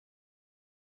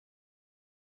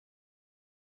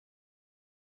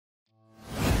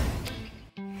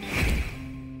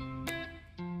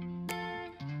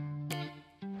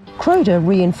Croda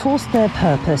reinforced their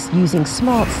purpose using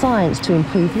smart science to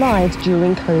improve lives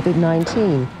during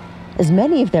COVID-19, as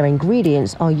many of their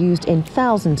ingredients are used in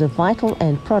thousands of vital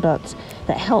end products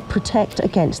that help protect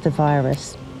against the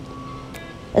virus.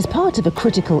 As part of a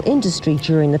critical industry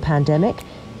during the pandemic,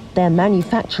 their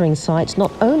manufacturing sites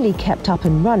not only kept up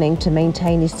and running to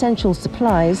maintain essential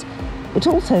supplies, but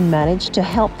also managed to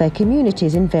help their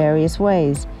communities in various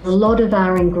ways. A lot of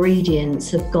our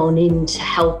ingredients have gone into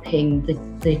helping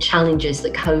the challenges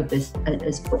that COVID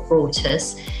has brought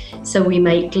us. So we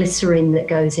make glycerin that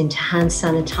goes into hand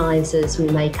sanitizers, we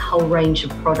make a whole range of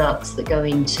products that go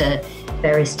into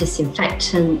various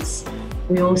disinfectants.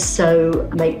 We also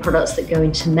make products that go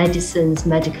into medicines,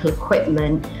 medical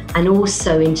equipment, and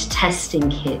also into testing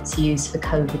kits used for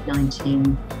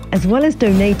COVID-19. As well as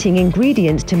donating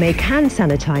ingredients to make hand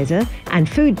sanitizer and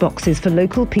food boxes for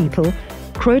local people,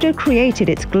 Croda created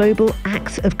its global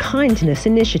Acts of Kindness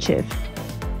initiative.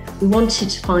 We wanted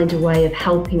to find a way of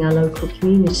helping our local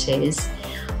communities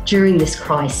during this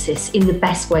crisis in the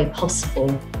best way possible.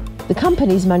 The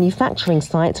company's manufacturing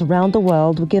sites around the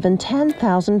world were given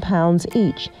 £10,000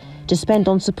 each to spend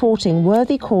on supporting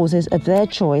worthy causes of their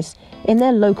choice in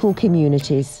their local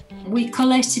communities. We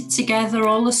collated together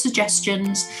all the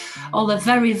suggestions, all the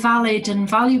very valid and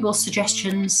valuable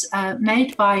suggestions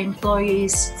made by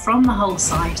employees from the whole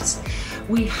site.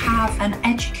 We have an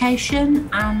education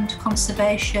and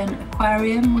conservation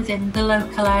aquarium within the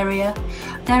local area.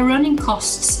 Their running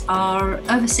costs are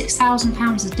over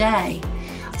 £6,000 a day.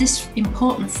 This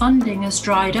important funding has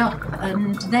dried up,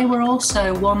 and they were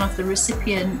also one of the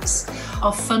recipients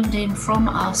of funding from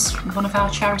us, one of our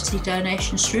charity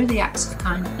donations through the Acts of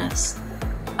Kindness.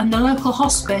 And the local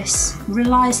hospice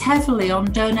relies heavily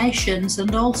on donations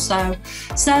and also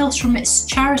sales from its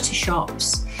charity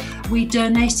shops. We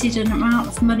donated an amount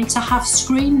of money to have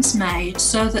screens made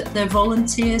so that the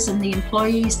volunteers and the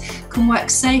employees can work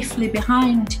safely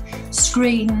behind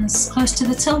screens close to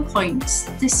the till points.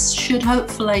 This should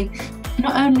hopefully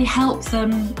not only help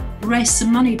them raise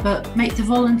some money, but make the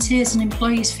volunteers and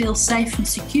employees feel safe and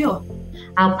secure.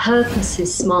 Our purpose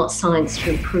is smart science to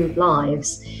improve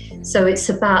lives. So it's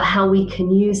about how we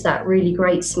can use that really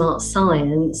great smart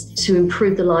science to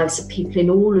improve the lives of people in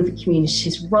all of the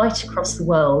communities right across the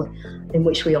world in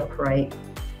which we operate.